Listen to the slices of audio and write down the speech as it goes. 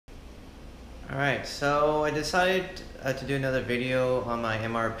Alright, so I decided to do another video on my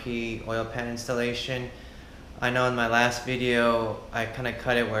MRP oil pan installation. I know in my last video I kind of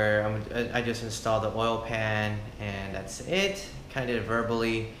cut it where I just installed the oil pan and that's it. Kind of did it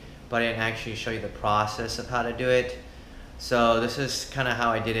verbally, but I didn't actually show you the process of how to do it. So this is kind of how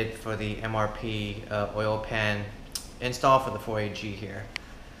I did it for the MRP oil pan install for the 4AG here.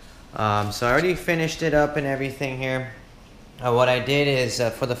 So I already finished it up and everything here. What I did is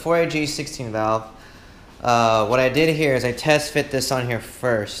for the 4AG 16 valve, what I did here is I test fit this on here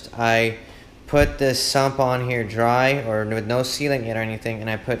first. I put this sump on here dry or with no sealant yet or anything, and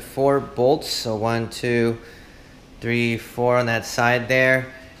I put 4 bolts, so 1, 2, 3, 4 on that side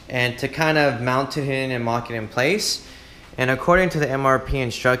there, and to kind of mount it in and lock it in place. And according to the MRP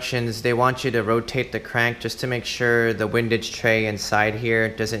instructions, they want you to rotate the crank just to make sure the windage tray inside here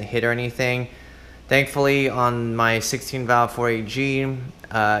doesn't hit or anything. Thankfully, on my 16 valve 4AG,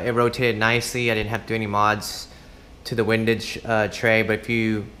 it rotated nicely. I didn't have to do any mods to the windage tray, but if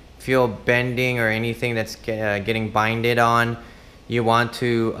you feel bending or anything that's getting binded on, you want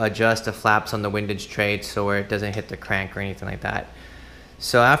to adjust the flaps on the windage tray so where it doesn't hit the crank or anything like that.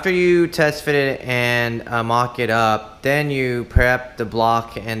 So after you test fit it and mock it up, then you prep the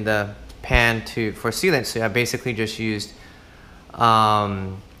block and the pan for sealant. So I basically just used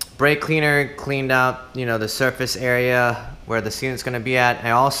brake cleaner, cleaned out the surface area where the sealant's going to be at. I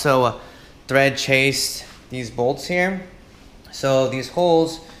also thread chased these bolts here. So these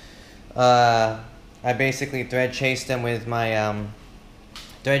holes, I basically thread chased them with my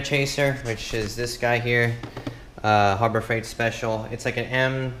thread chaser, which is this guy here, Harbor Freight Special. It's like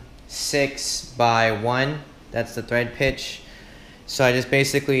an M6 by 1. That's the thread pitch. So I just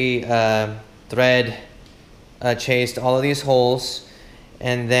basically thread chased all of these holes,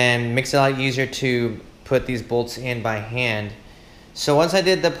 and then makes it a lot easier to put these bolts in by hand. So once I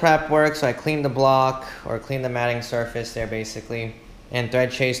did the prep work, so I cleaned the block or cleaned the matting surface there basically, and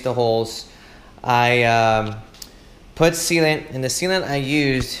thread chased the holes, I put sealant, and the sealant I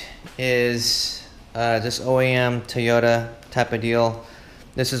used is this OEM Toyota type of deal.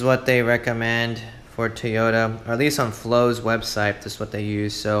 This is what they recommend for Toyota, or at least on Flow's website, this is what they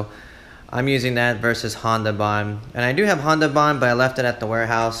use. So I'm using that versus Honda Bond. And I do have Honda Bond, but I left it at the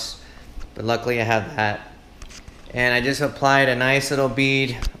warehouse. But luckily I have that. And I just applied a nice little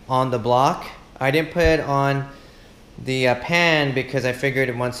bead on the block. I didn't put it on the pan because I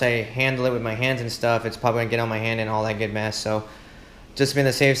figured once I handle it with my hands and stuff, it's probably gonna get on my hand and all that good mess. So just to be on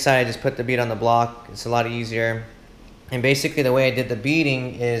the safe side, I just put the bead on the block. It's a lot easier. And basically the way I did the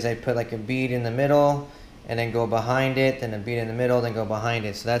beading is I put like a bead in the middle and then go behind it, then a bead in the middle, then go behind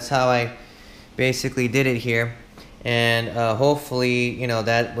it. So that's how I basically did it here. And hopefully,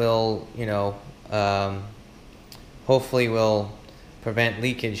 that will, hopefully will prevent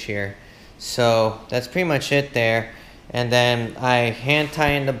leakage here. So that's pretty much it there. And then I hand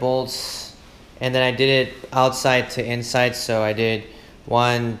tie in the bolts, and then I did it outside to inside. So I did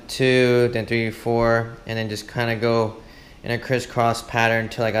 1, 2, then 3, 4, and then just kind of go in a crisscross pattern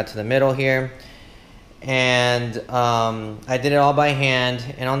until I got to the middle here. And I did it all by hand.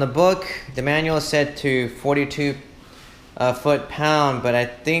 And on the book, the manual said to 42 foot-pound, but I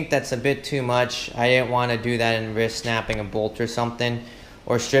think that's a bit too much. I didn't want to do that and risk snapping a bolt or something,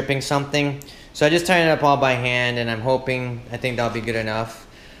 or stripping something. So I just tightened it up all by hand, and I think that'll be good enough.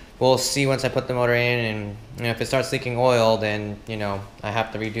 We'll see once I put the motor in, and if it starts leaking oil, then I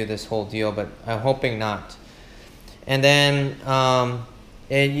have to redo this whole deal, but I'm hoping not. And then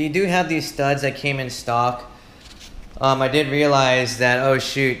you do have these studs that came in stock. I did realize that, oh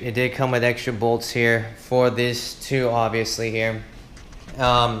shoot, it did come with extra bolts here for this too, obviously here.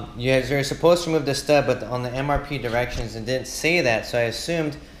 You're supposed to remove the stud, but on the MRP directions it didn't say that, so I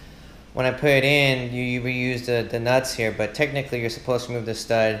assumed when I put it in, you reuse the nuts here, but technically you're supposed to remove the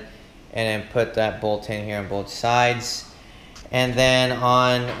stud and then put that bolt in here on both sides. And then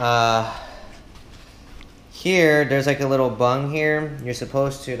on here, there's like a little bung here. You're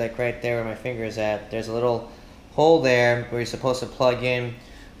supposed to, like right there where my finger is at, there's a little hole there where you're supposed to plug in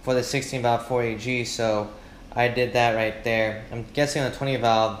for the 16 valve 4AG, so I did that right there. I'm guessing on the 20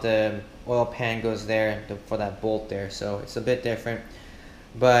 valve, the oil pan goes there for that bolt there, so it's a bit different.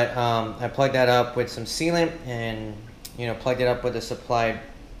 But I plugged that up with some sealant and plugged it up with the supplied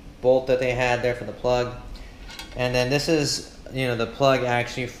bolt that they had there for the plug. And then this is the plug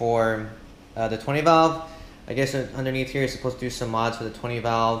actually for the 20 valve. I guess underneath here you're supposed to do some mods for the 20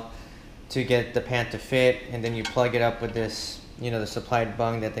 valve to get the pan to fit, and then you plug it up with this the supplied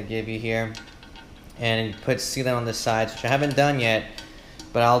bung that they give you here, and put sealant on the sides, which I haven't done yet,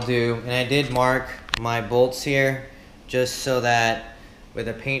 but I'll do. And I did mark my bolts here just so that with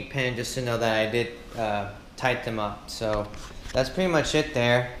a paint pen just to know that I did tighten them up. So that's pretty much it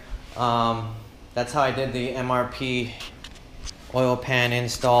there. That's how I did the MRP oil pan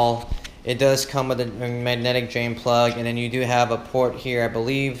install. It does come with a magnetic drain plug, and then you do have a port here. I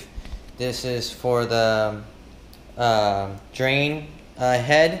believe this is for the drain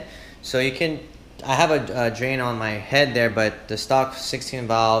head. So you can, I have a drain on my head there, but the stock 16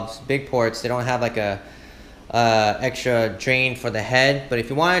 valves, big ports, they don't have like a extra drain for the head. But if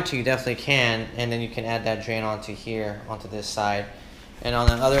you wanted to, you definitely can, and then you can add that drain onto here, onto this side. And on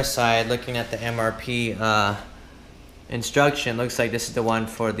the other side, looking at the MRP instruction, looks like this is the one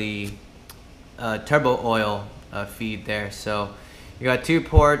for the turbo oil feed there. So you got 2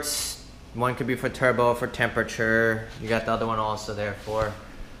 ports. One could be for turbo, for temperature. You got the other one also there for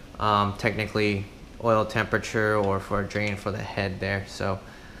technically oil temperature, or for a drain for the head there. So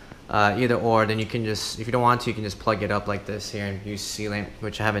either or, then you can just, if you don't want to, you can just plug it up like this here and use sealant,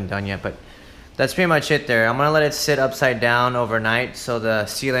 which I haven't done yet, but that's pretty much it there. I'm gonna let it sit upside down overnight so the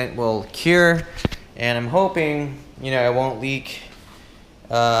sealant will cure, and I'm hoping, you know, it won't leak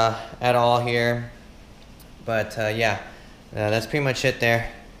at all here. But yeah, that's pretty much it there.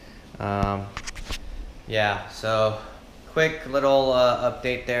 Yeah, so quick little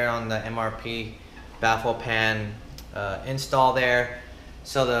update there on the MRP baffle pan install there.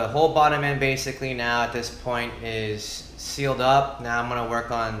 So the whole bottom end basically now at this point is sealed up. Now I'm gonna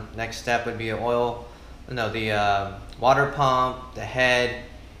work on, next step would be the water pump, the head,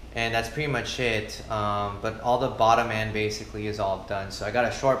 and that's pretty much it. But all the bottom end basically is all done. So I got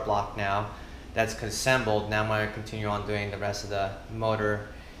a short block now that's assembled. Now I'm gonna continue on doing the rest of the motor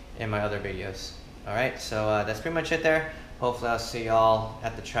in my other videos. All right, so that's pretty much it there. Hopefully I'll see y'all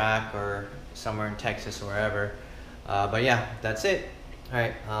at the track or somewhere in Texas or wherever. But yeah, that's it. All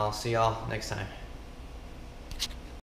right, I'll see y'all next time.